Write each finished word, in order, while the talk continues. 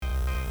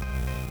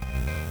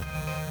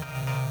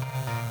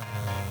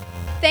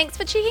Thanks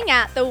for checking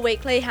out the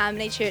weekly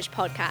Harmony Church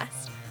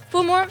podcast.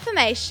 For more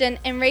information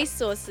and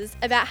resources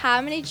about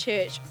Harmony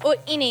Church or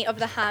any of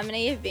the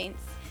Harmony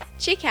events,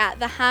 check out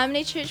the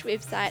Harmony Church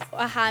website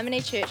or Harmony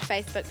Church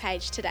Facebook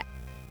page today.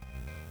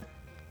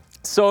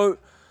 So,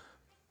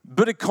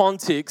 bit of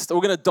context,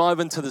 we're going to dive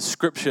into the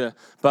scripture,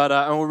 but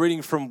and we're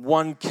reading from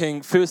 1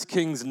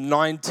 Kings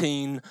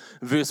 19,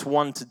 verse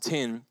 1 to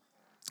 10.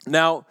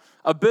 Now,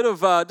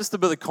 just a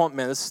bit of context,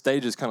 man, this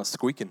stage is kind of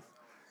squeaking.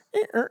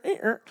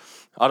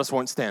 I just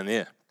won't stand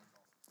there.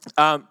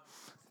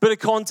 Bit of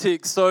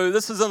context, so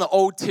this is in the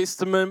Old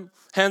Testament.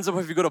 Hands up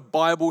if you've got a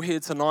Bible here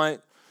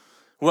tonight.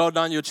 Well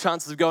done, your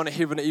chances of going to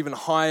heaven are even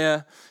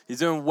higher. You're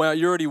doing well,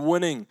 you're already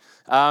winning.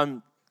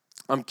 I'm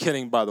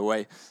kidding, by the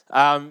way.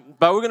 But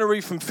we're going to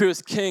read from 1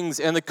 Kings,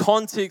 and the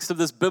context of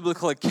this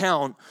biblical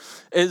account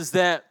is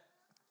that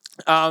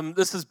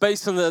this is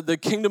based on the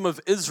kingdom of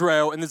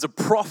Israel, and there's a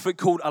prophet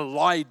called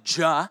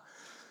Elijah,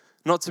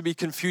 not to be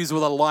confused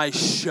with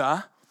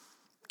Elisha.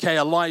 Okay,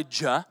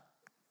 Elijah.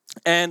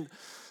 And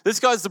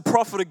this guy's the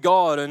prophet of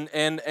God,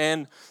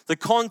 and the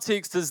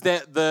context is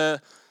that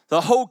the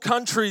whole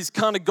country's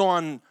kind of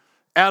gone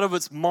out of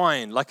its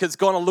mind. Like it's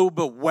gone a little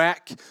bit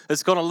whack.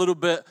 It's gone a little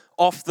bit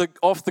off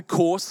the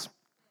course.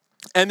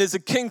 And there's a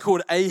king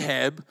called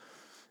Ahab,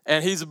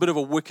 and he's a bit of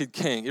a wicked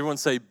king. Everyone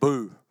say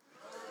boo.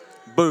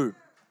 Boo.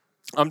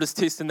 I'm just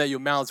testing that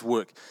your mouths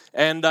work.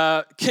 And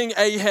King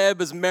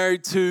Ahab is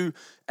married to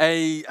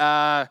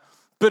a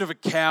bit of a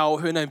cow.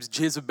 Her name's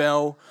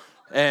Jezebel.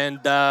 And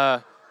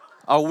I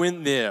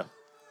went there.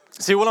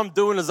 See, what I'm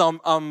doing is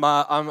I'm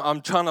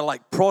trying to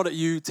like prod at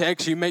you to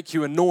actually make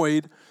you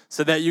annoyed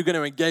so that you're going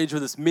to engage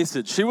with this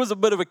message. She was a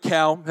bit of a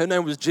cow. Her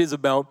name was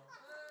Jezebel.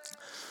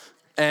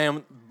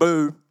 And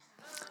boo.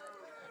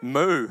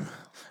 Moo.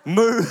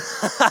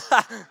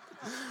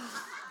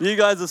 You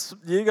guys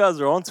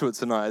are onto it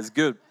tonight. It's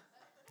good.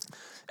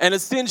 And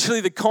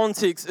essentially the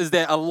context is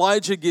that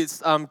Elijah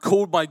gets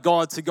called by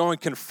God to go and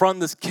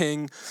confront this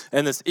king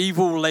and this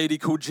evil lady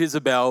called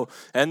Jezebel.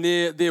 And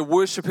they're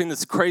worshiping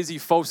this crazy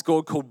false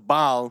god called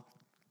Baal.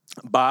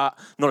 Not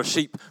a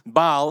sheep,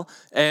 Baal.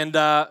 And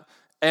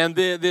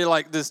they're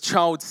like, there's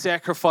child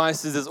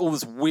sacrifices, there's all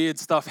this weird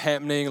stuff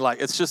happening.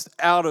 Like it's just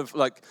out of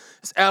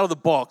the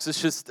box.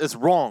 It's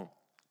wrong.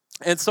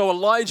 And so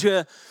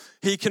Elijah,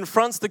 he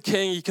confronts the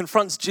king, he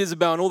confronts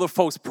Jezebel and all the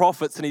false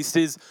prophets, and he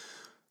says,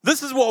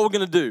 this is what we're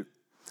going to do.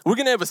 We're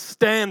going to have a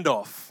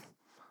standoff,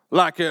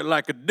 like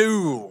a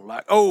duel,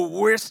 like old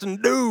Western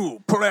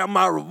duel. Pull out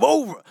my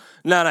revolver.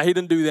 No, he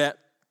didn't do that.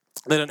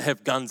 They didn't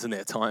have guns in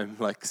that time,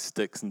 like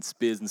sticks and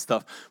spears and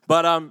stuff.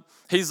 But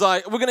he's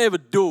like, we're going to have a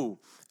duel,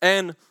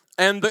 and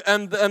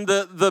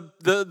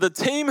the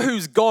team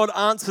whose God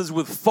answers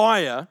with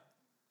fire.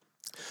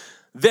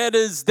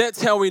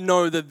 That's how we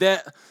know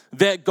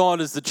that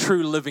God is the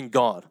true living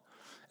God.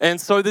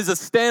 And so there's a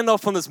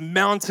standoff on this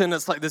mountain.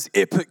 It's like this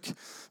epic,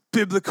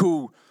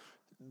 biblical,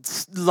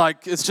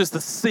 like it's just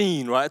a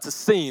scene, right? It's a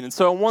scene. And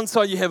so on one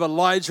side you have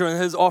Elijah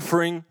and his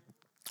offering.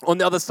 On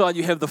the other side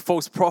you have the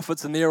false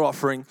prophets and their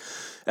offering.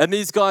 And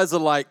these guys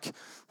are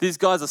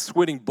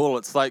sweating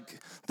bullets.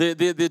 Like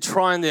they're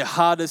trying their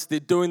hardest.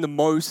 They're doing the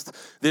most.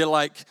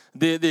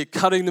 They're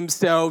cutting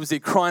themselves. They're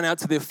crying out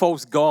to their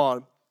false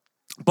god.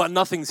 But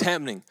nothing's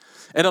happening.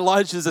 And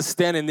Elijah's just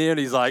standing there and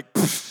he's like,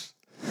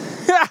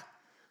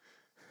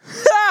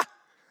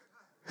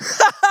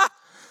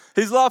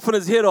 he's laughing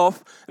his head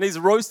off and he's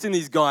roasting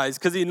these guys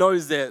because he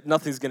knows that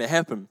nothing's going to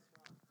happen.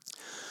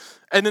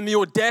 And then the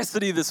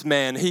audacity of this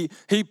man, he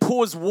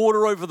pours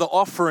water over the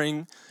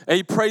offering and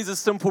he prays a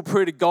simple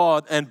prayer to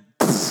God, and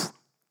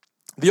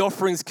the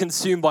offering's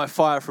consumed by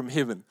fire from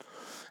heaven.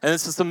 And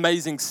it's this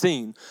amazing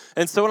scene.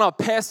 And so in our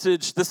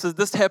passage,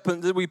 this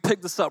happened, we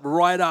picked this up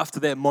right after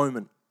that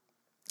moment.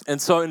 And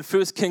so in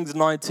 1 Kings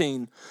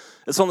 19,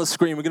 it's on the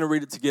screen, we're going to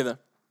read it together.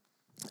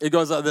 It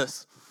goes like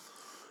this.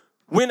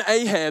 When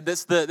Ahab,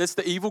 that's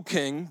the evil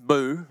king,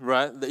 boo,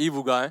 right, the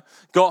evil guy,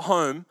 got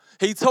home,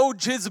 he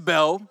told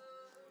Jezebel,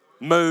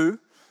 moo,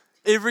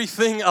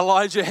 everything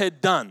Elijah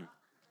had done,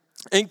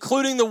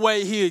 including the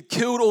way he had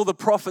killed all the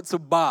prophets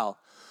of Baal.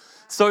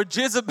 So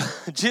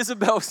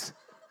Jezebel's...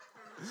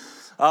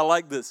 I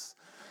like this.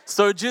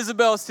 So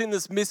Jezebel sent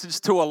this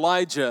message to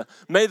Elijah.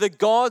 May the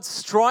gods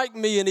strike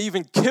me and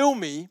even kill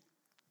me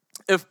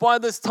if by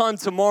this time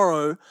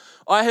tomorrow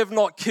I have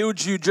not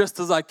killed you just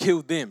as I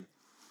killed them.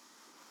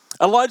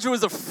 Elijah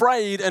was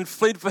afraid and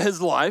fled for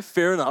his life.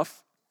 Fair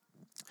enough.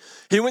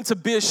 He went to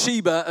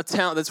Beersheba, a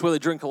town, that's where they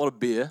drink a lot of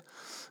beer.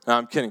 No,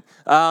 I'm kidding.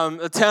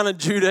 A town in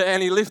Judah,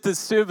 and he left his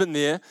servant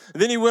there.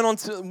 Then he went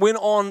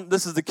on,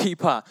 this is the key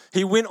part.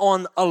 He went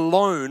on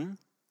alone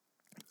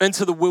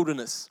into the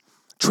wilderness.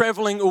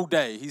 Traveling all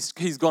day.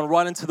 He's gone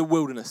right into the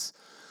wilderness.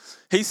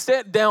 He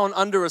sat down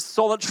under a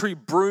solitary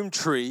broom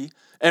tree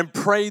and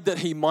prayed that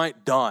he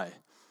might die.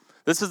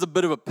 This is a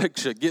bit of a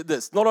picture. Get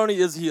this. Not only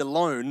is he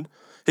alone,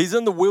 he's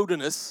in the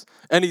wilderness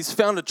and he's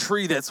found a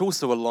tree that's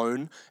also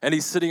alone and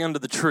he's sitting under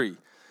the tree.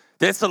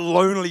 That's a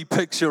lonely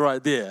picture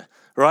right there,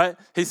 right?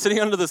 He's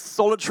sitting under the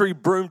solitary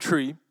broom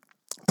tree,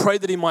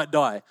 prayed that he might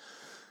die.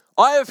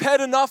 I have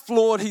had enough,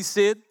 Lord, he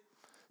said.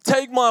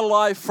 Take my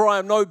life, for I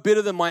am no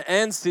better than my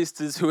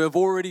ancestors who have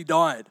already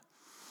died.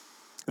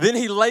 Then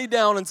he lay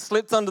down and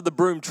slept under the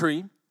broom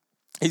tree.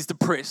 He's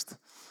depressed.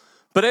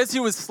 But as he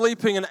was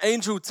sleeping, an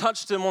angel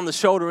touched him on the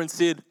shoulder and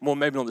said, well,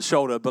 maybe not the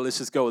shoulder, but let's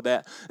just go with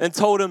that, and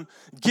told him,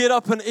 get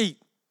up and eat.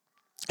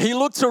 He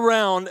looked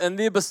around, and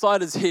there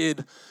beside his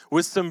head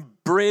was some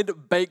bread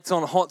baked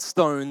on hot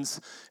stones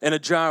and a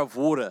jar of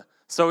water.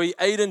 So he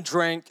ate and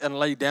drank and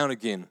lay down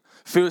again.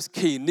 First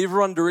key,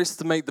 never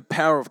underestimate the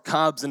power of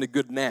carbs and a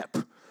good nap.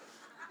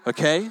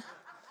 Okay?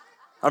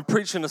 I'm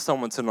preaching to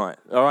someone tonight,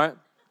 all right?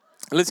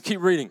 Let's keep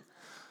reading.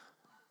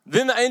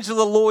 Then the angel of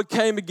the Lord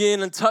came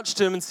again and touched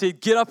him and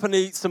said, get up and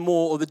eat some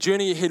more, or the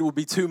journey ahead will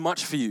be too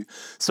much for you.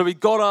 So he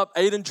got up,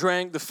 ate and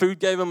drank. The food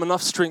gave him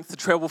enough strength to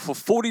travel for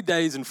 40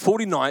 days and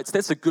 40 nights.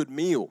 That's a good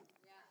meal.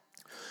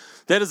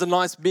 That is a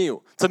nice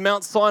meal. To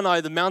Mount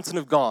Sinai, the mountain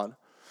of God.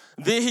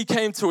 There he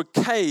came to a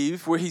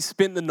cave where he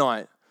spent the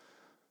night.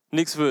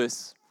 Next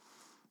verse.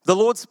 The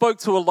Lord spoke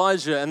to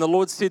Elijah, and the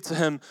Lord said to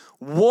him,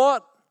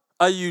 what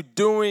are you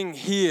doing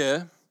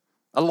here,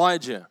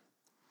 Elijah?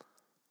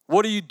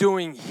 What are you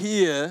doing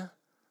here,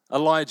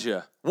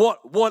 Elijah?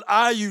 What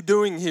are you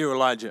doing here,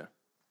 Elijah?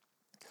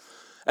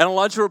 And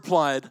Elijah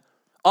replied,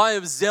 I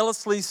have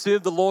zealously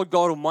served the Lord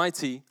God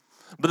Almighty,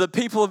 but the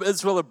people of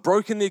Israel have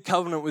broken their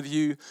covenant with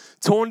you,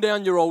 torn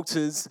down your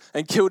altars,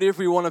 and killed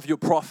every one of your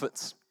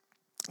prophets.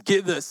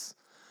 Get this.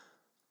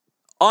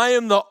 I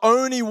am the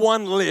only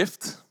one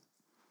left,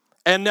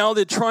 and now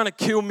they're trying to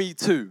kill me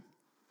too.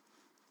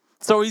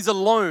 So he's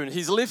alone.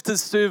 He's left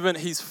his servant.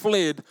 He's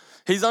fled.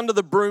 He's under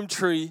the broom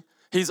tree.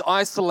 He's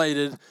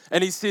isolated,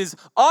 and he says,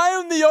 I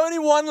am the only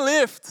one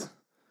left.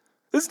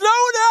 There's no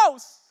one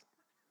else.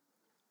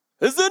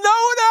 Is there no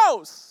one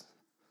else?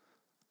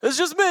 It's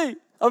just me.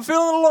 I'm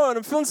feeling alone.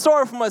 I'm feeling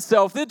sorry for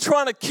myself. They're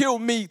trying to kill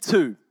me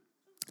too.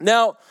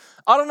 Now,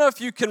 I don't know if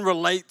you can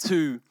relate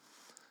to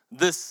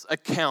this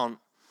account,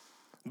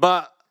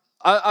 but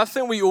I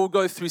think we all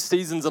go through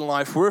seasons in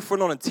life where if we're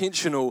not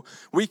intentional,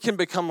 we can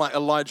become like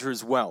Elijah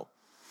as well.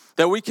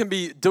 That we can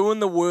be doing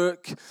the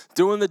work,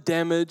 doing the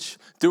damage,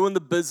 doing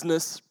the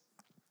business,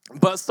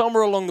 but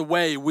somewhere along the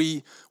way,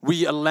 we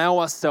allow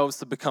ourselves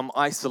to become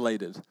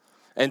isolated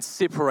and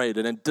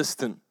separated and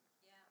distant.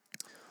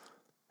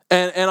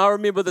 And I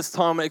remember this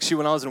time actually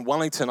when I was in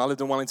Wellington. I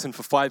lived in Wellington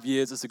for 5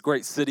 years. It's a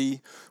great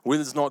city.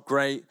 Weather's not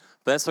great,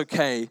 but that's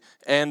okay.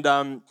 And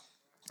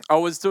I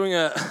was doing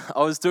an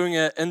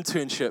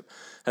internship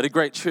at a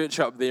great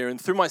church up there.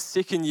 And through my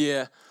second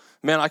year,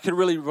 man, I could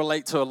really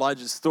relate to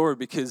Elijah's story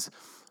because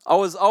I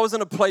was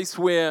in a place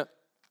where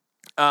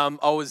I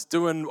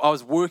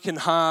was working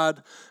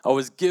hard, I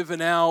was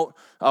giving out,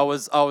 I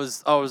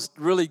was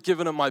really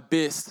giving it my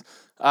best,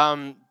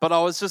 but I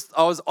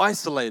was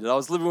isolated. I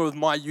was living with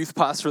my youth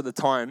pastor at the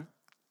time,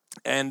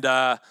 and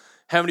how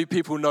many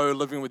people know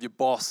living with your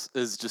boss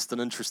is just an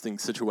interesting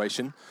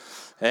situation?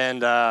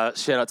 And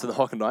shout out to the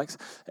Hockendykes.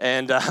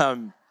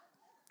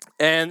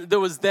 And there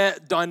was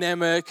that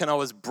dynamic, and I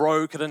was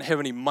broke. I didn't have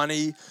any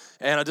money,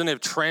 and I didn't have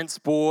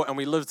transport, and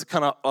we lived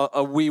kind of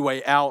a wee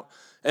way out.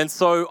 And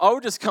so I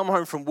would just come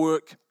home from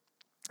work,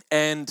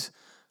 and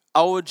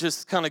I would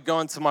just kind of go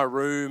into my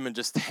room and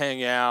just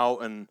hang out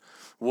and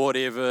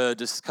whatever,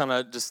 just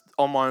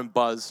on my own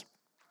buzz.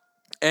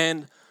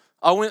 And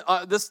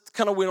this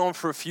kind of went on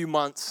for a few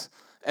months,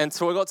 and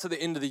so I got to the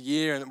end of the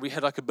year, and we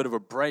had like a bit of a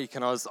break,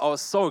 and I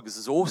was so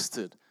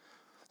exhausted.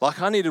 Like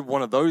I needed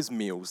one of those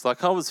meals.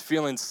 Like I was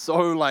feeling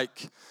so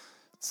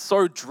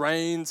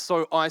drained,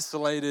 so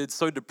isolated,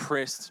 so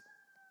depressed.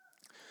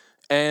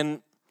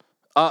 And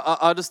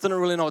I just didn't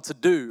really know what to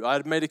do. I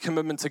had made a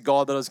commitment to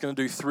God that I was going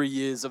to do 3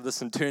 years of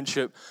this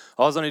internship.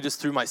 I was only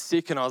just through my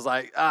second. I was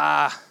like,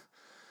 I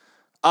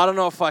don't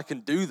know if I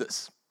can do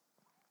this.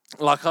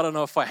 Like, I don't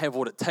know if I have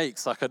what it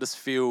takes. Like, I just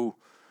feel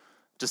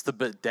just a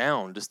bit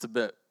down, just a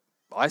bit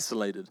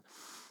isolated.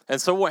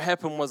 And so what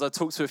happened was I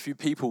talked to a few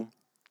people,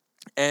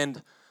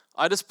 and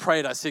I just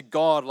prayed. I said,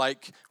 God,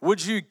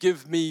 would you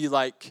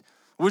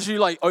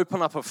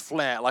open up a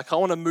flat? Like, I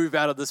want to move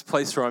out of this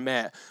place where I'm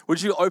at.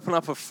 Would you open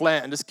up a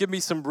flat and just give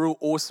me some real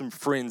awesome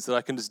friends that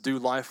I can just do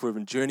life with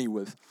and journey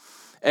with?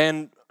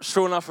 And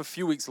sure enough, a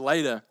few weeks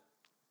later,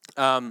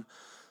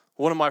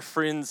 one of my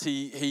friends,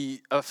 a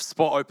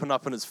spot opened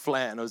up in his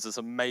flat, and it was this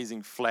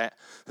amazing flat,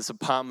 this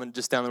apartment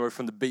just down the road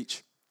from the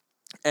beach.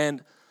 And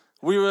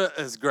it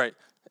was great.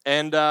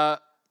 And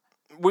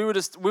we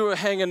were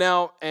hanging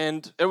out,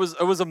 and it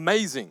was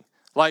amazing.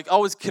 Like, I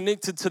was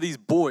connected to these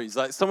boys.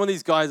 Like, some of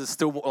these guys are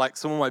still like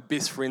some of my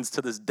best friends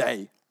to this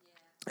day.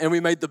 Yeah. And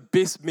we made the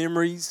best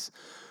memories.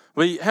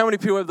 How many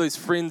people have those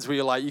friends where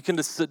you're like, you can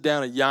just sit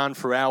down and yarn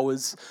for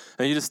hours,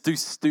 and you just do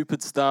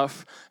stupid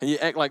stuff, and you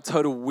act like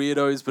total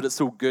weirdos, but it's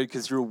all good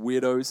because you're all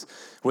weirdos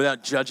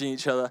without judging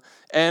each other.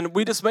 And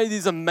we just made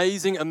these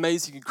amazing,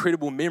 amazing,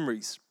 incredible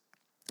memories.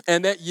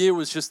 And that year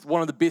was just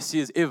one of the best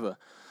years ever.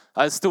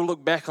 I still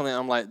look back on it,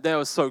 I'm like, that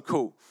was so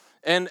cool.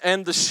 And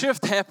the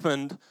shift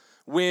happened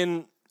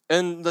when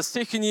in the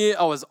second year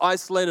I was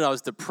isolated, I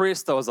was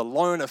depressed, I was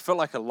alone, I felt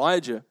like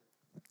Elijah.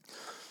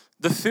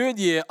 The third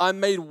year, I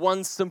made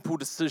one simple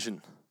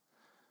decision.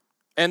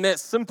 And that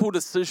simple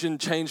decision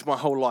changed my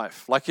whole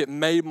life. Like, it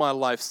made my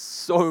life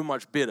so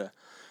much better.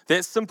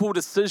 That simple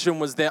decision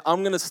was that I'm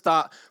going to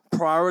start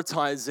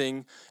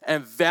prioritizing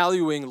and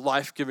valuing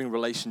life-giving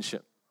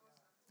relationship.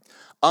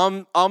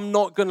 I'm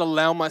not going to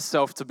allow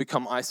myself to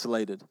become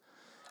isolated.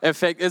 In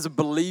fact, as a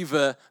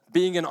believer,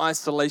 being in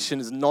isolation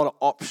is not an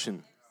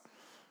option.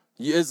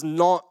 It's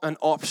not an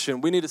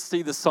option. We need to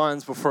see the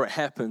signs before it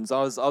happens.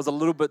 I was a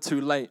little bit too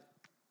late.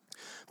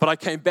 But I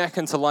came back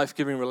into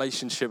life-giving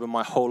relationship and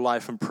my whole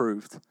life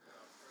improved.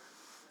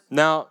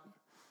 Now,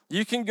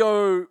 you can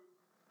go...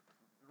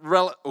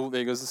 Oh,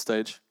 there goes the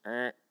stage.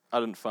 I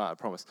didn't fart, I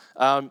promise.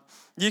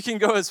 You can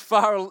go as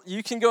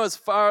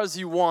far as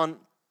you want,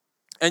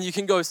 and you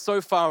can go so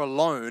far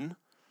alone,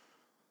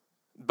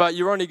 but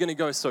you're only going to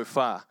go so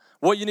far.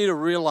 What you need to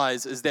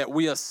realize is that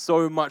we are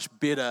so much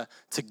better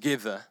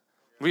together.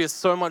 We are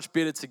so much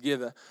better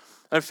together.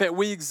 In fact,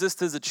 we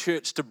exist as a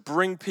church to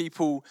bring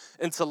people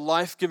into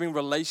life-giving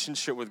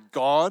relationship with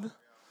God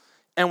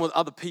and with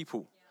other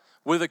people,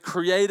 with a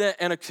creator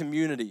and a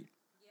community.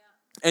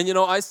 And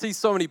I see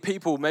so many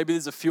people, maybe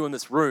there's a few in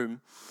this room,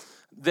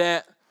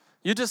 that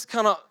you're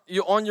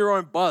on your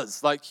own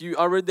buzz. Like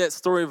I read that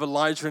story of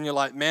Elijah and you're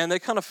like, man, that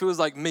kind of feels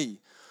like me.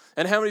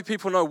 And how many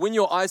people know when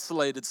you're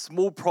isolated,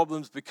 small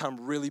problems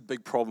become really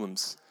big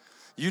problems.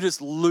 You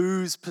just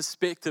lose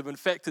perspective. In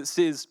fact, it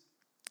says,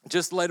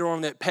 just later on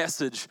in that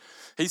passage,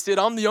 he said,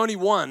 I'm the only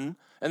one.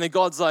 And then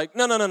God's like,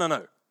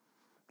 no.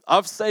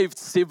 I've saved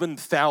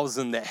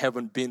 7,000 that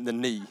haven't bent the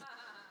knee.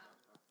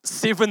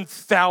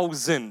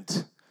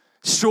 7,000.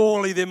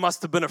 Surely there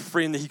must have been a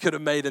friend that he could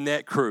have made in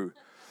that crew.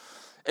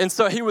 And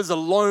so he was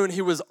alone,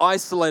 he was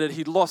isolated,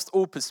 he'd lost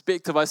all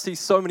perspective. I see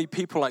so many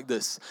people like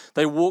this.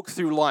 They walk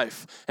through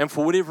life, and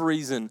for whatever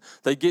reason,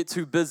 they get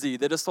too busy.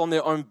 They're just on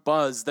their own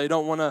buzz. They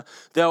don't want to,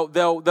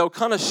 they'll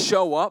kind of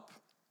show up,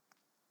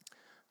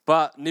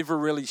 but never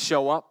really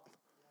show up.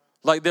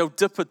 Like they'll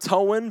dip a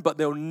toe in, but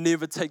they'll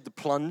never take the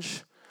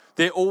plunge.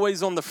 They're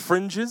always on the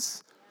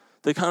fringes.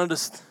 They kind of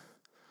just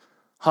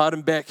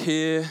hiding back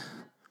here,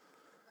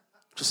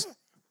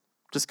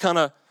 just kind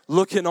of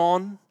looking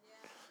on,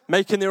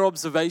 making their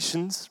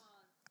observations,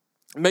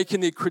 making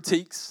their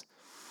critiques.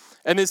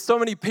 And there's so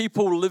many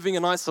people living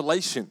in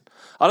isolation.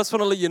 I just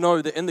want to let you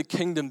know that in the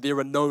kingdom, there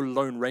are no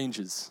lone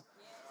rangers.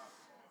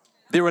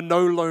 There are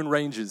no lone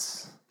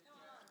rangers.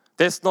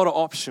 That's not an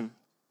option.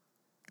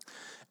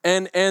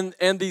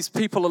 And these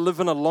people are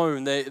living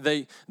alone.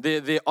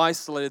 They're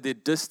isolated, they're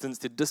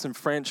distanced, they're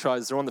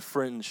disenfranchised, they're on the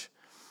fringe.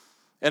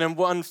 And in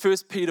 1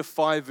 Peter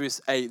 5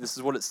 verse 8, this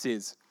is what it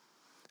says.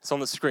 It's on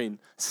the screen.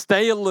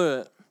 Stay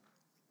alert.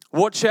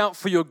 Watch out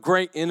for your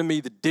great enemy,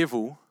 the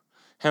devil.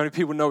 How many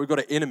people know we've got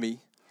an enemy?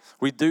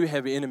 We do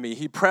have an enemy.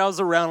 He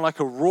prowls around like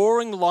a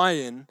roaring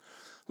lion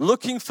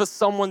looking for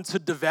someone to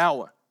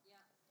devour.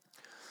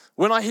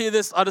 When I hear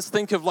this, I just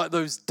think of like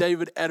those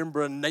David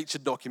Attenborough nature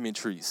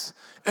documentaries.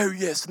 Oh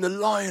yes, and the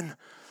lion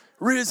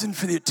rears in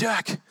for the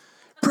attack,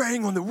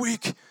 preying on the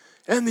weak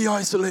and the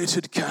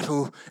isolated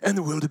cattle and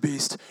the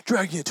wildebeest,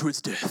 dragging it to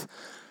its death.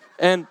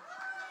 And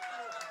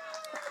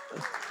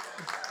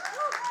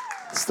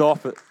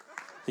stop it.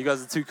 You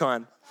guys are too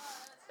kind.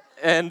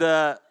 And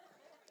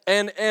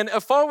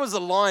if I was a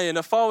lion,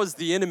 if I was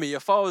the enemy,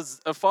 if I was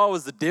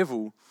the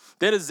devil,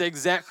 that is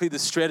exactly the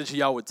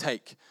strategy I would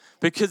take.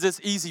 Because it's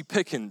easy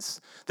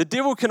pickings. The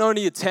devil can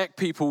only attack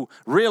people,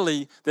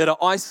 really, that are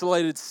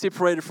isolated,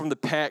 separated from the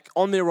pack,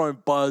 on their own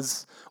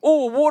buzz.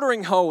 Oh, a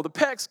watering hole, the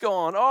pack's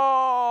gone.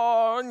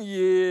 Oh,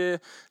 yeah.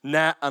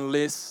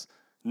 Unless.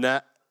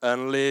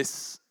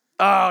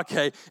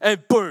 Okay.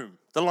 And boom,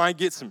 the lion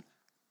gets him.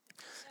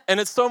 And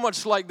it's so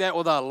much like that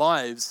with our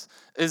lives,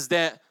 is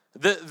that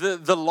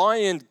the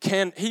lion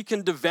can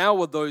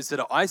devour those that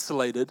are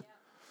isolated,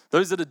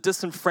 those that are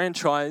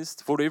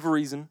disenfranchised for whatever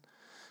reason,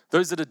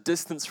 those that are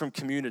distanced from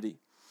community.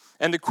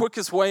 And the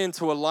quickest way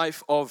into a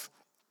life of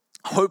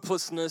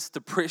hopelessness,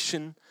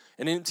 depression,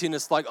 and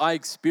emptiness like I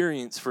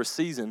experienced for a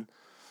season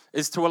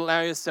is to allow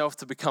yourself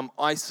to become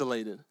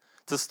isolated,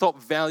 to stop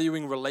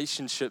valuing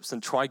relationships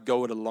and try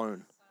go it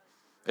alone.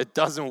 It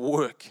doesn't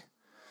work.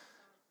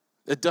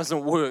 It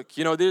doesn't work.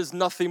 There's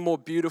nothing more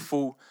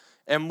beautiful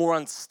and more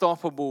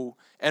unstoppable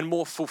and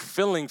more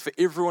fulfilling for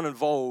everyone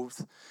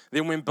involved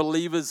than when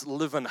believers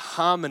live in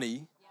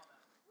harmony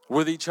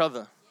with each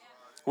other.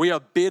 We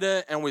are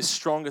better and we're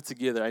stronger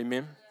together.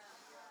 Amen.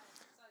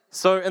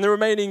 So in the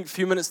remaining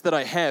few minutes that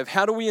I have,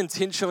 how do we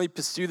intentionally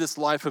pursue this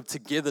life of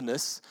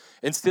togetherness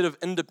instead of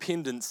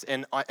independence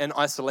and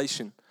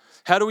isolation?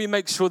 How do we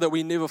make sure that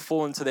we never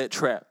fall into that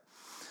trap?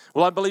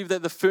 Well, I believe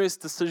that the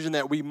first decision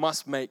that we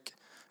must make,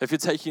 if you're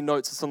taking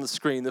notes, it's on the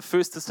screen. The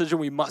first decision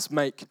we must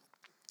make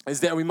is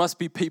that we must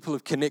be people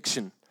of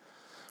connection.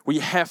 We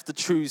have to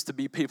choose to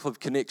be people of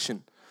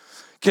connection.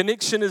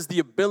 Connection is the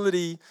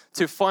ability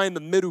to find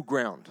the middle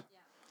ground.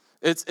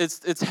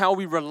 It's how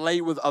we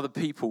relate with other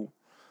people.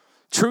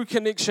 True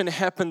connection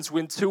happens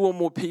when two or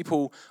more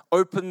people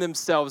open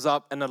themselves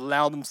up and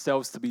allow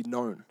themselves to be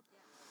known.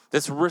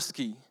 That's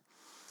risky.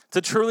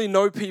 To truly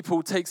know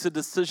people takes a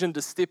decision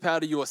to step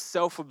out of your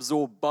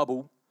self-absorbed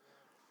bubble,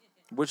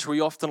 which we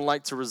often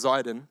like to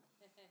reside in,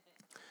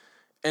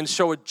 and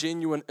show a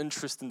genuine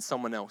interest in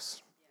someone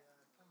else.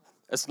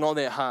 It's not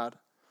that hard.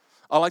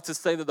 I like to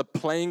say that the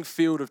playing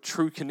field of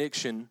true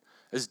connection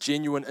is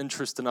genuine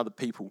interest in other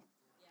people.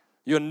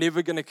 You're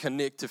never going to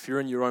connect if you're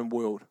in your own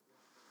world.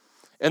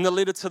 In the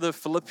letter to the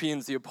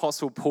Philippians, the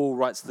Apostle Paul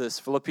writes this,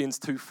 Philippians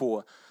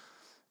 2:4.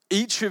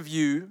 Each of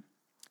you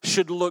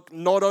should look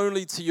not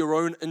only to your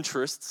own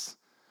interests,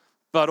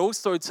 but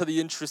also to the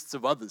interests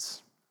of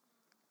others.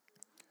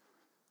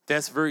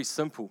 That's very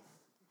simple.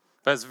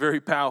 That's very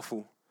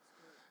powerful.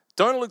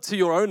 Don't look to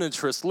your own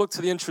interests, look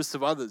to the interests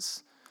of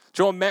others.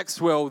 John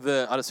Maxwell,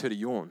 I just heard a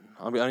yawn.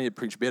 I need to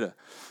preach better.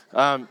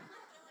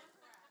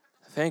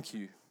 Thank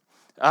you.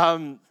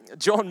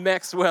 John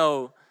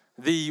Maxwell,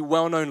 the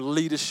well-known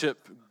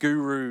leadership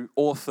guru,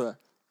 author,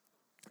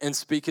 and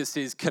speaker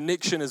says,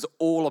 connection is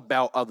all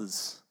about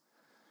others.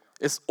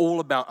 It's all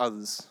about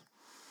others.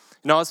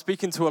 You know, I was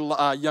speaking to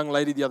a young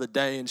lady the other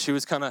day, and she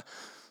was kind of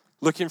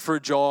looking for a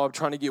job,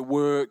 trying to get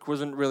work,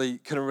 couldn't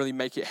really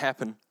make it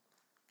happen.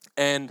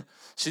 And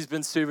she's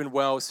been serving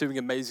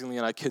amazingly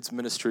in our kids'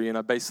 ministry. And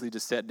I basically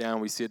just sat down.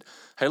 We said,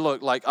 hey,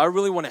 look, I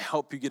really want to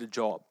help you get a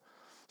job.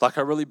 I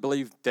really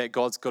believe that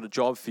God's got a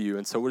job for you.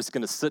 And so we're just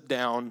going to sit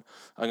down.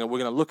 We're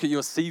going to look at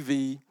your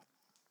CV.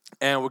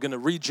 And we're going to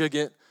rejig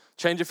it,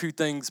 change a few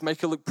things,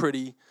 make it look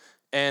pretty.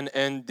 And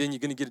then you're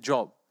going to get a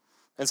job.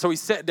 And so we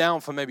sat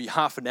down for maybe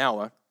half an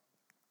hour.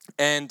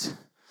 And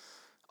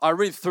I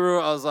read through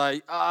it. I was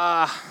like,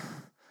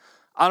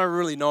 I don't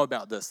really know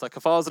about this.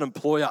 If I was an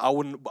employer, I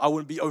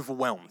wouldn't be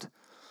overwhelmed.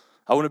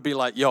 I wouldn't be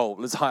like, yo,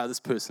 let's hire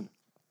this person.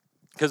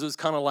 Because it was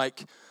kind of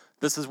like,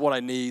 this is what I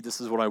need, this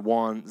is what I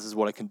want, this is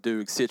what I can do,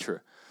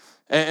 etc.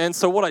 And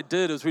so what I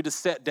did is we just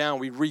sat down,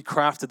 we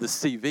recrafted the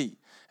CV.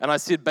 And I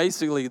said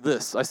basically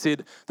this. I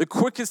said, the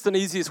quickest and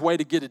easiest way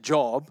to get a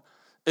job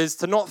is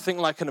to not think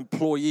like an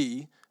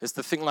employee, is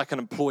to think like an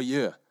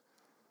employer.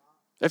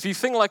 If you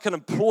think like an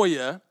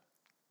employer,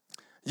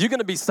 you're going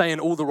to be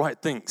saying all the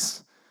right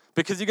things.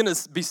 Because you're going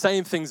to be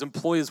saying things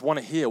employers want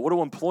to hear. What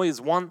do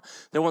employers want?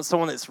 They want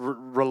someone that's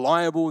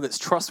reliable, that's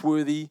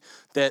trustworthy,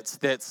 that's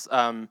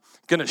going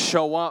to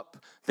show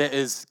up, that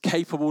is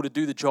capable to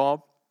do the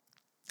job.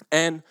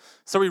 And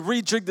so we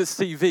rejigged the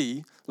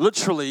CV.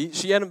 Literally,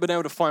 she hadn't been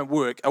able to find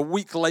work. A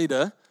week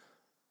later,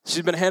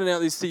 she'd been handing out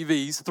these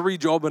CVs, 3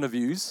 job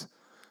interviews.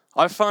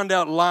 I found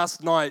out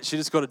last night she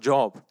just got a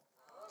job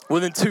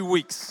within 2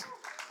 weeks.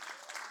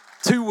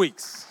 2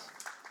 weeks.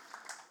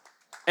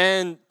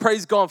 And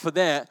praise God for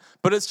that,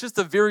 but it's just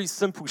a very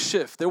simple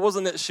shift. It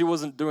wasn't that she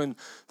wasn't doing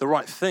the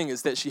right thing,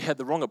 it's that she had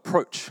the wrong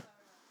approach.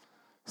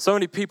 So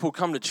many people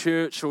come to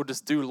church or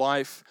just do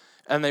life,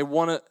 and they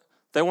want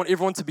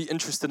everyone to be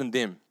interested in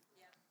them.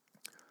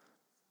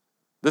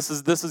 This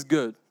is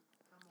good.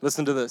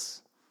 Listen to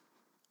this.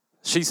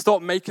 She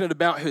stopped making it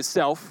about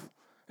herself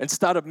and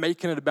started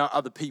making it about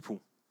other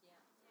people.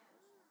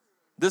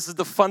 This is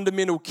the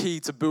fundamental key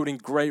to building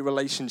great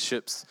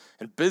relationships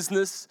in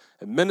business,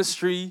 in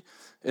ministry,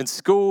 in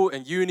school,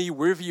 in uni,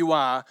 wherever you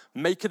are.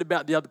 Make it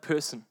about the other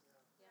person.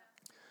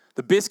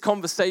 The best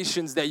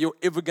conversations that you're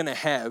ever going to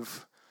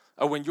have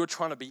are when you're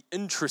trying to be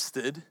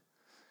interested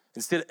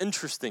instead of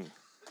interesting.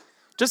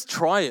 Just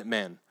try it,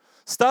 man.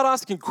 Start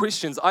asking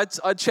questions. I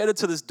chatted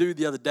to this dude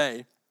the other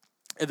day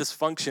at this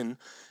function,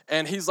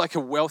 and he's like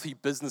a wealthy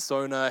business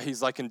owner.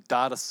 He's like in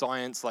data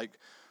science, like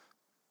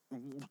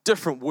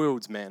different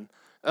worlds, man.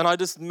 And I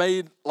just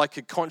made like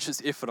a conscious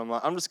effort.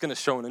 I'm just going to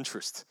show an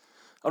interest.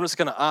 I'm just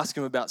going to ask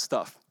him about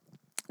stuff.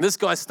 This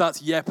guy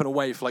starts yapping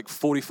away for like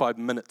 45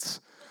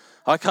 minutes.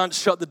 I can't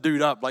shut the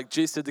dude up. Like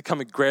Jess had to come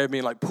and grab me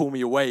and like pull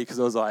me away because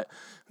I was like,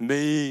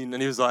 mean.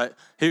 And he was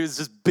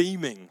just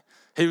beaming.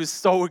 He was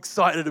so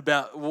excited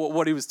about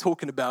what he was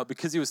talking about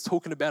because he was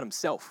talking about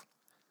himself.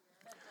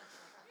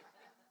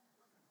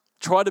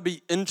 Try to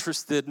be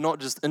interested, not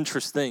just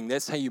interesting.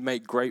 That's how you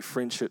make great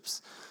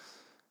friendships.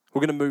 We're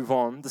going to move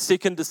on. The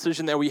second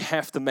decision that we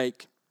have to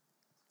make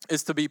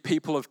is to be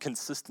people of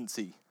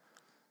consistency.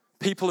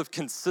 People of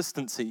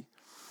consistency.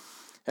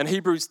 In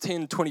Hebrews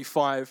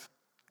 10:25,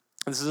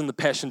 this is in the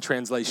Passion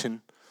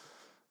Translation,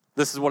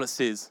 this is what it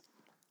says.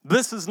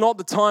 This is not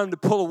the time to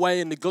pull away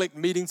and neglect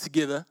meeting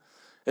together,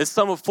 as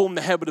some have formed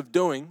the habit of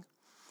doing,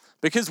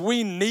 because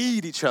we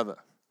need each other.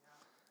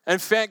 In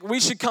fact,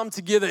 we should come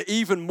together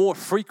even more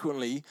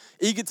frequently,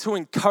 eager to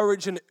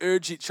encourage and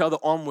urge each other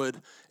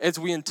onward as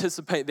we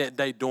anticipate that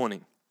day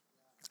dawning.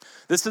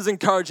 This is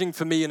encouraging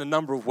for me in a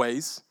number of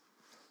ways.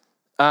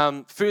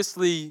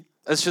 Firstly,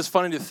 it's just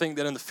funny to think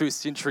that in the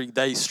first century,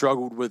 they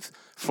struggled with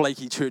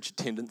flaky church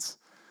attendance.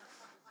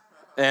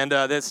 And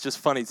that's just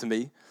funny to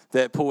me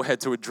that Paul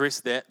had to address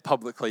that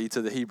publicly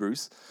to the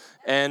Hebrews.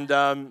 And,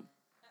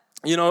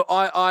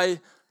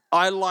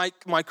 I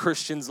like my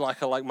Christians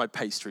like I like my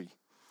pastry.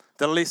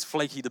 The less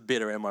flaky, the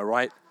better, am I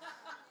right?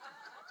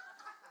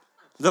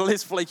 The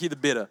less flaky, the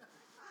better.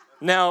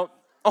 Now,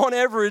 on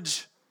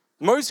average,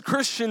 most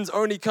Christians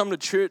only come to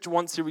church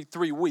once every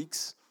 3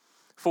 weeks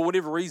for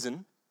whatever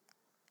reason.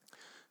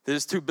 They're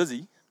just too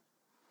busy.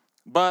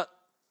 But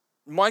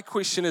my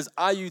question is,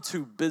 are you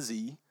too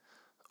busy,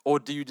 or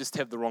do you just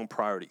have the wrong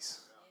priorities?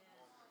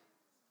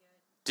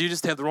 Do you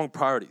just have the wrong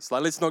priorities?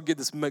 Like, let's not get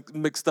this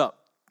mixed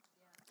up.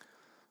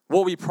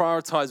 What we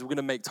prioritize, we're going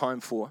to make time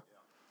for.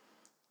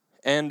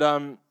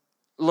 And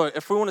look,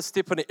 if we want to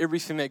step into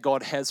everything that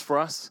God has for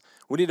us,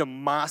 we need to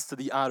master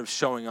the art of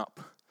showing up.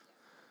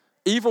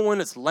 Even when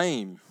it's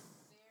lame,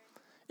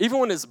 even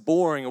when it's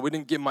boring and we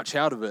didn't get much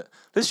out of it,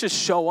 let's just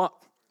show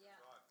up.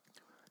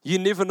 You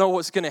never know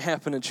what's going to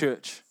happen in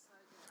church.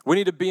 We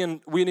need to be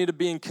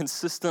in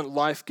consistent,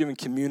 life-giving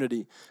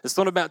community. It's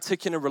not about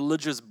ticking a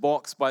religious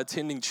box by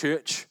attending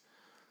church.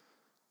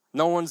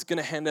 No one's going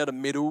to hand out a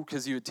medal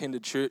because you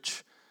attended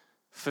church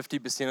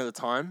 50% of the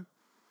time.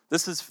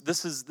 This is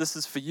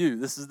for you.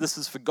 This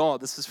is for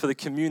God. This is for the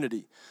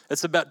community.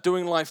 It's about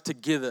doing life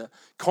together,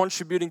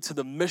 contributing to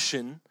the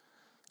mission,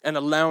 and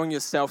allowing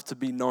yourself to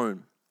be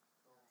known.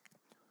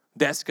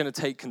 That's going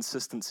to take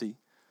consistency.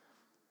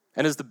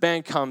 And as the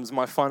band comes,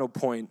 my final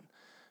point,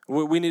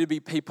 we need to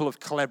be people of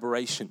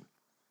collaboration.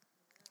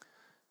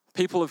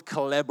 People of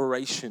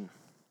collaboration.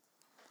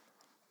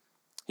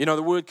 You know,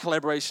 the word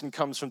collaboration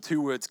comes from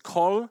two words,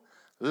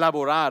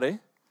 collaborare,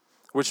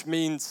 which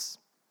means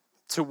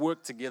to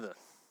work together.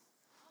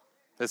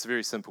 That's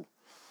very simple.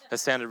 That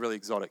sounded really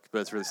exotic, but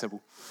it's really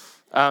simple.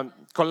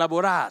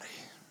 Collaborare.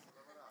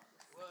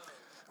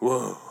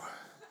 Whoa.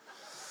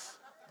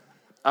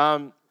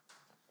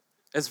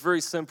 It's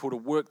very simple to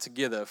work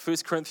together.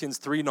 1 Corinthians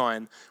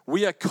 3:9,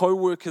 we are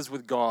co-workers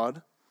with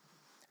God,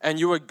 and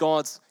you are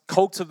God's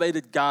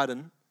cultivated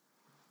garden,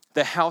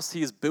 the house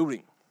he is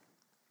building.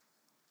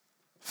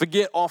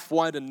 Forget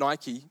Off-White and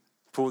Nike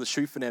for all the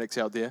shoe fanatics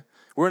out there.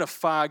 We're in a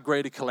far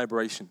greater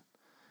collaboration.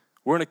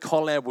 We're in a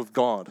collab with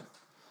God.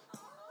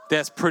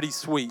 That's pretty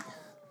sweet.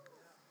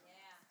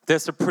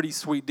 That's a pretty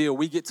sweet deal.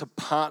 We get to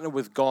partner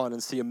with God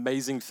and see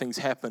amazing things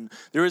happen.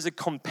 There is a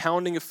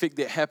compounding effect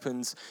that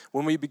happens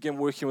when we begin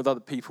working with other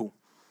people.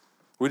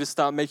 We just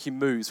start making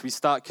moves. We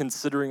start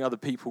considering other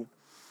people.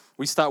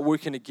 We start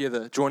working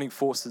together, joining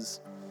forces.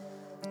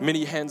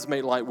 Many hands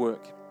make light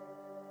work.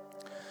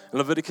 In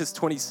Leviticus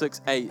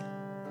 26:8,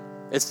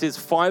 it says,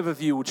 5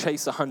 of you will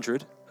chase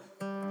 100.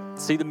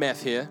 See the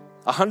math here.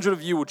 100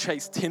 of you will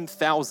chase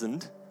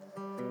 10,000.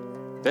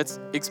 That's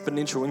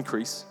exponential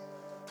increase.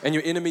 And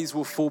your enemies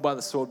will fall by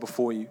the sword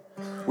before you.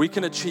 We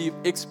can achieve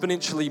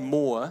exponentially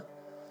more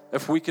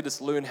if we could just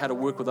learn how to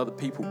work with other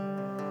people.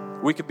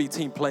 We could be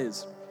team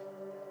players.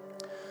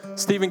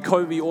 Stephen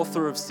Covey,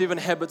 author of 7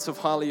 Habits of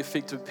Highly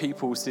Effective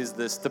People, says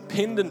this: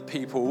 dependent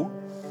people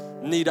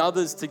need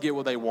others to get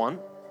what they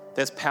want.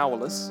 That's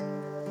powerless.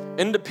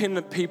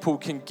 Independent people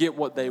can get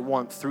what they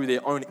want through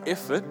their own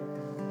effort.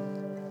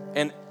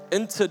 And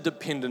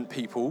interdependent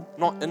people,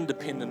 not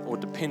independent or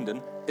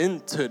dependent,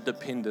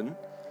 interdependent,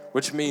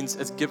 which means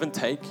it's give and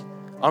take.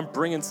 I'm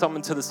bringing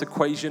something to this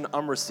equation.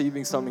 I'm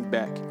receiving something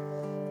back.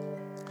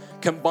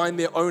 Combine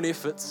their own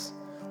efforts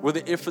with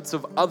the efforts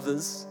of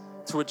others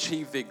to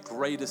achieve their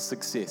greatest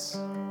success.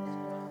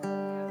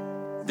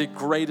 Their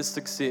greatest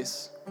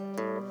success.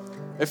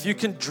 If you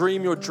can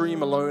dream your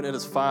dream alone, it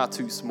is far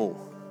too small.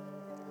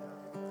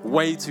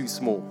 Way too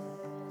small.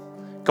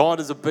 God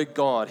is a big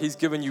God. He's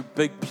given you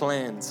big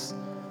plans.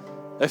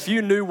 If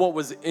you knew what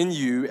was in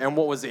you and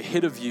what was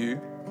ahead of you,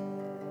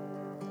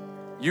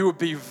 you would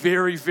be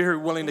very, very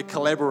willing to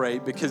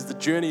collaborate, because the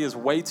journey is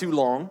way too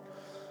long.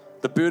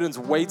 The burden's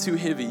way too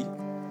heavy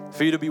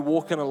for you to be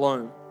walking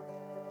alone.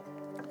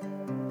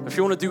 If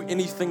you want to do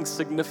anything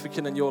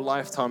significant in your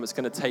lifetime, it's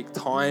going to take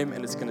time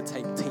and it's going to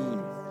take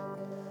team.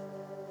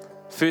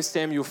 1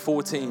 Samuel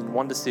 14,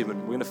 1-7.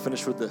 We're going to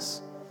finish with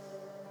this.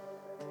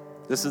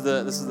 This is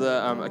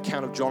the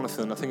account of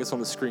Jonathan. I think it's on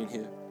the screen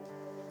here.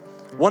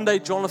 One day,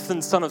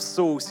 Jonathan, son of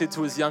Saul, said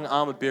to his young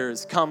armor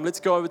bearers, "Come, let's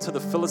go over to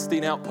the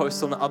Philistine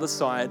outpost on the other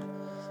side."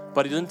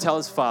 But he didn't tell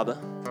his father.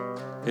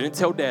 He didn't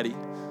tell daddy.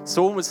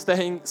 Saul was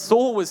staying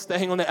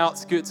on the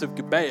outskirts of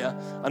Gibeah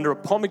under a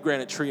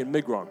pomegranate tree in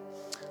Migron.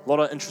 A lot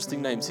of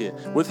interesting names here.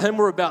 With him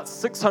were about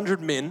 600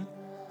 men,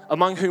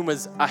 among whom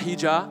was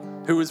Ahijah,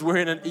 who was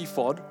wearing an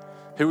ephod,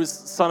 who was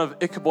son of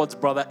Ichabod's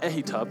brother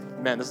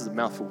Ahitub. Man, this is a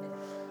mouthful.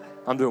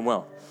 I'm doing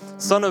well.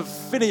 Son of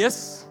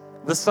Phinehas,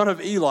 the son of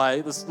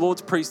Eli, the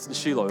Lord's priest in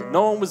Shiloh.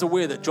 No one was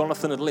aware that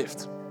Jonathan had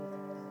left.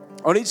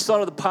 On each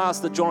side of the pass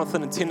that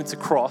Jonathan intended to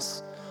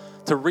cross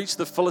to reach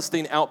the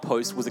Philistine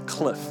outpost was a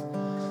cliff.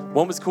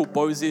 One was called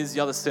Bozez, the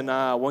other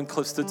Sennar. One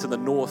cliff stood to the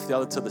north, the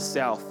other to the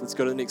south. Let's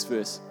go to the next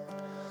verse.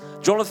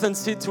 Jonathan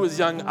said to his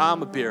young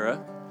armor bearer,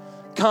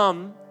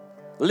 "Come,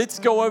 let's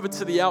go over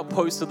to the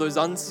outpost of those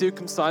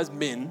uncircumcised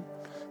men.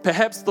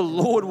 Perhaps the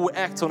Lord will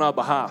act on our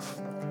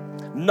behalf.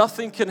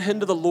 Nothing can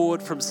hinder the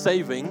Lord from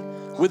saving,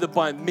 whether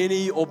by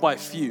many or by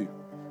few."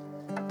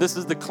 This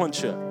is the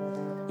clincher.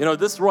 You know,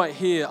 this right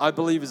here, I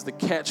believe, is the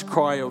catch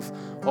cry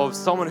of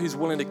someone who's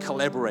willing to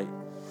collaborate.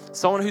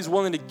 Someone who's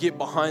willing to get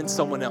behind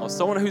someone else.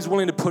 Someone who's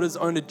willing to put his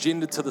own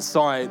agenda to the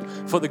side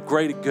for the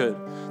greater good.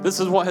 This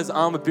is what his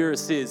armor bearer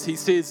says. He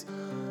says,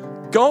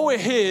 "Go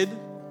ahead."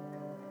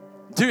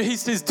 He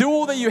says, "Do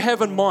all that you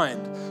have in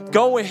mind.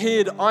 Go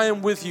ahead, I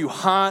am with you,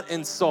 heart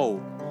and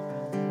soul.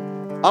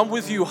 I'm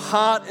with you,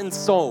 heart and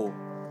soul.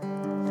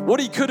 What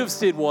he could have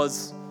said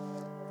was,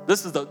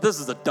 this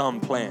is a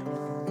dumb plan.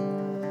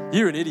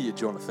 You're an idiot,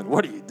 Jonathan.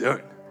 What are you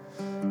doing?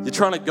 You're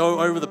trying to go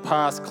over the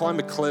pass, climb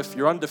a cliff,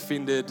 you're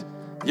undefended,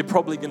 you're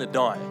probably going to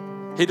die.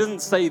 He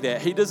doesn't say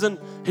that. He doesn't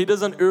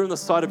err on the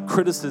side of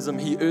criticism,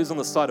 he errs on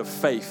the side of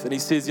faith. And he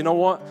says, you know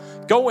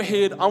what? Go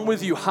ahead, I'm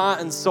with you,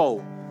 heart and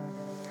soul.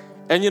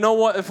 And you know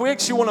what? If we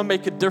actually want to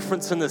make a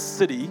difference in this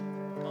city,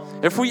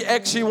 if we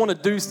actually want to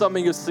do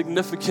something of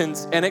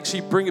significance and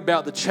actually bring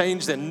about the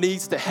change that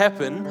needs to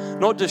happen,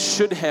 not just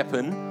should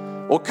happen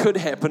or could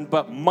happen,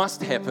 but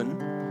must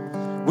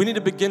happen, we need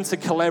to begin to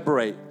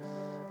collaborate.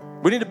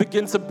 We need to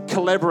begin to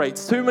collaborate.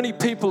 Too many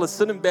people are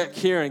sitting back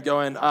here and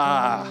going,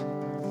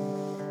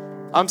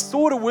 I'm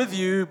sort of with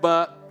you,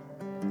 but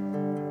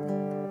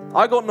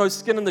I got no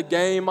skin in the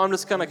game. I'm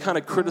just going to kind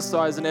of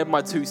criticize and add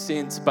my 2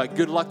 cents, but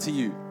good luck to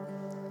you.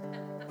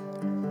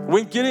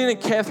 When Gideon and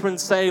Catherine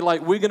say,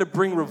 like, we're going to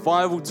bring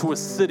revival to a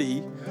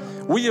city,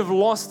 we have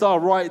lost our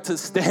right to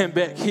stand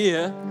back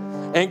here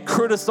and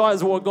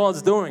criticize what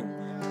God's doing.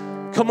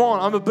 Come on,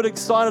 I'm a bit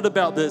excited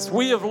about this.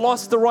 We have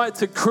lost the right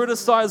to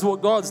criticize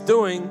what God's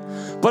doing,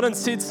 but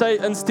instead say,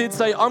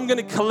 I'm going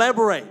to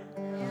collaborate.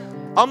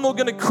 I'm not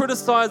going to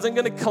criticize, I'm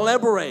going to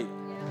collaborate.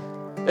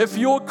 If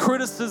your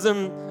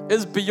criticism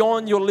is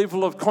beyond your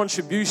level of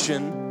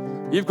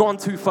contribution, you've gone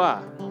too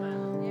far.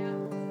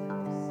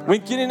 When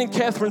Gideon and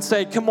Catherine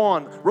say, come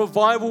on,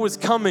 revival is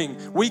coming,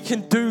 we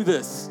can do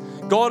this,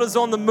 God is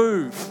on the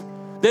move,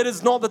 that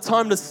is not the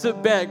time to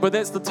sit back, but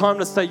that's the time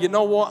to say, you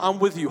know what, I'm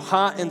with you,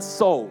 heart and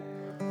soul.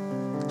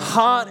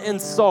 Heart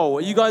and soul.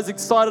 Are you guys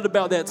excited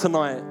about that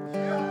tonight?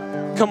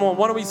 Come on,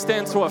 why don't we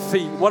stand to our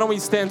feet? Why don't we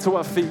stand to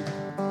our feet?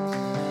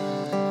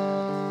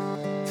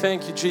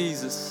 Thank you,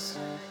 Jesus.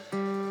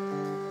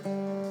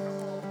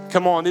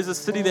 Come on, there's a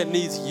city that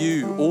needs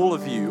you, all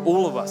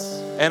of us,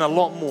 and a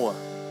lot more.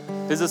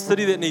 There's a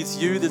city that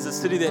needs you. There's a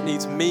city that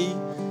needs me.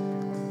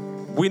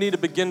 We need to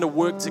begin to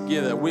work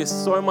together. We're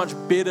so much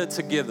better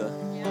together.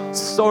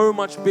 So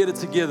much better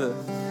together.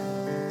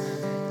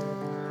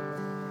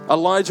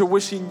 Elijah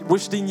wished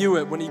he knew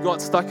it when he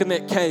got stuck in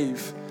that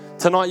cave.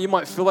 Tonight you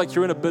might feel like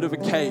you're in a bit of a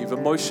cave,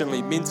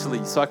 emotionally,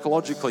 mentally,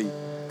 psychologically,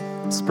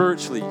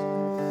 spiritually.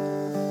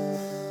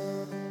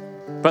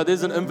 But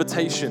there's an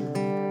invitation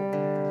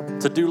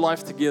to do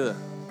life together,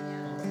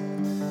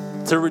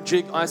 to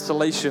reject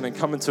isolation and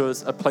come into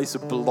a place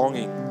of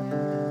belonging,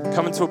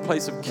 come into a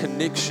place of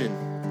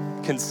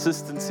connection,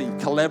 consistency,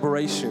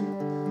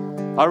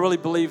 collaboration. I really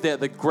believe that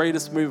the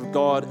greatest move of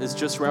God is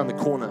just around the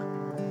corner.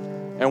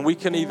 And we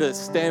can either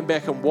stand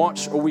back and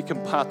watch or we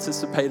can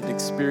participate and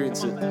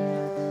experience it.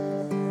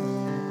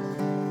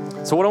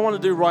 So what I want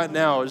to do right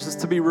now is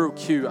just to be real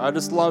cute. I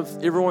just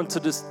love everyone to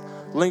just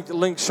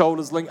link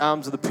shoulders, link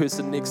arms with the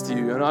person next to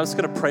you. And I'm just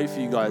going to pray for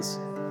you guys.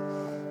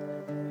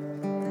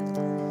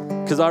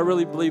 Because I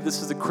really believe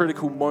this is a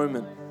critical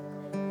moment.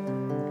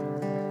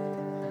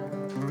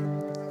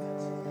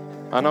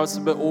 I know it's a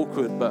bit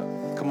awkward, but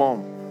come on.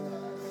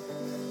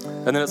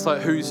 And then it's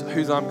like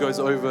whose arm goes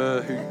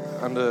over, who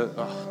under...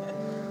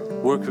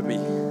 work with me.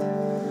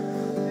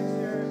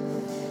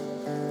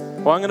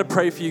 Well, I'm going to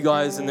pray for you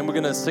guys, and then we're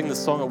going to sing the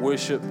song of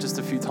worship just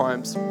a few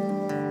times,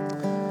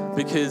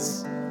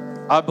 because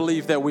I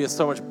believe that we are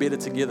so much better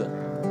together.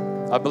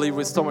 I believe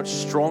we're so much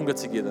stronger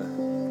together.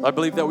 I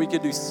believe that we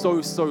can do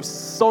so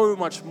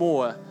much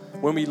more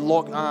when we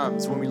lock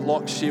arms, when we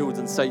lock shields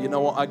and say, you know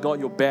what, I got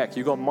your back.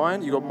 You got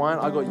mine,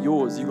 I got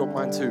yours, you got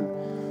mine too.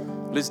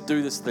 Let's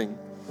do this thing.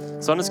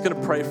 So I'm just going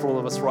to pray for all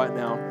of us right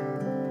now.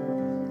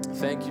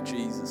 Thank you,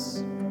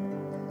 Jesus.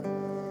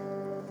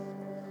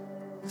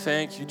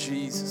 Thank you,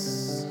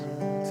 Jesus.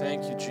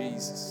 Thank you,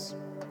 Jesus.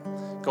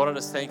 God, I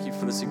just thank you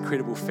for this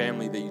incredible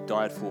family that you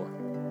died for.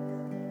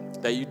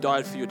 That you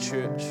died for your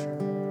church.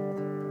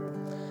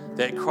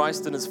 That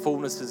Christ in his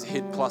fullness is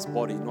head plus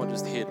body, not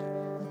just head,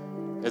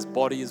 as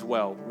body as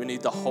well. We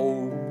need the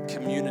whole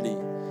community.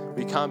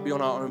 We can't be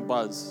on our own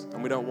buzz,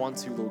 and we don't want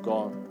to, Lord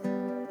God.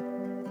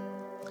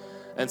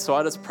 And so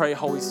I just pray,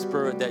 Holy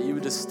Spirit, that you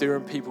would just stir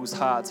in people's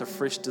hearts a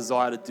fresh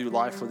desire to do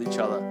life with each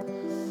other,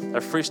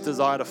 a fresh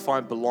desire to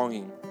find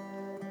belonging,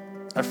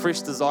 a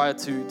fresh desire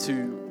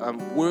to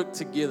work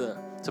together,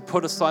 to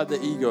put aside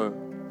the ego,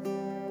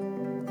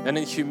 and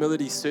in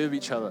humility serve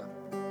each other.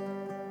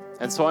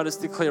 And so I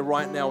just declare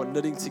right now, we're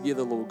knitting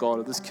together, Lord God,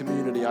 of this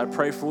community. I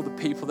pray for all the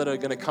people that are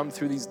going to come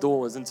through these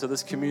doors into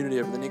this community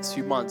over the next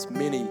few months,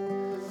 many,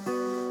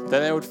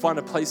 that they would find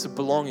a place of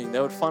belonging, they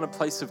would find a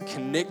place of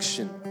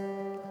connection,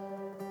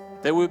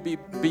 that we would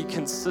be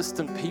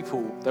consistent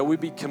people, that we'd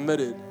be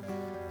committed,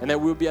 and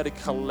that we'll be able to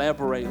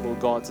collaborate, Lord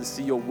God, to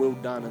see your will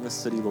done in this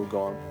city, Lord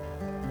God,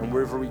 and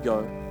wherever we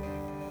go.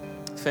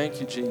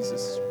 Thank you,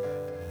 Jesus.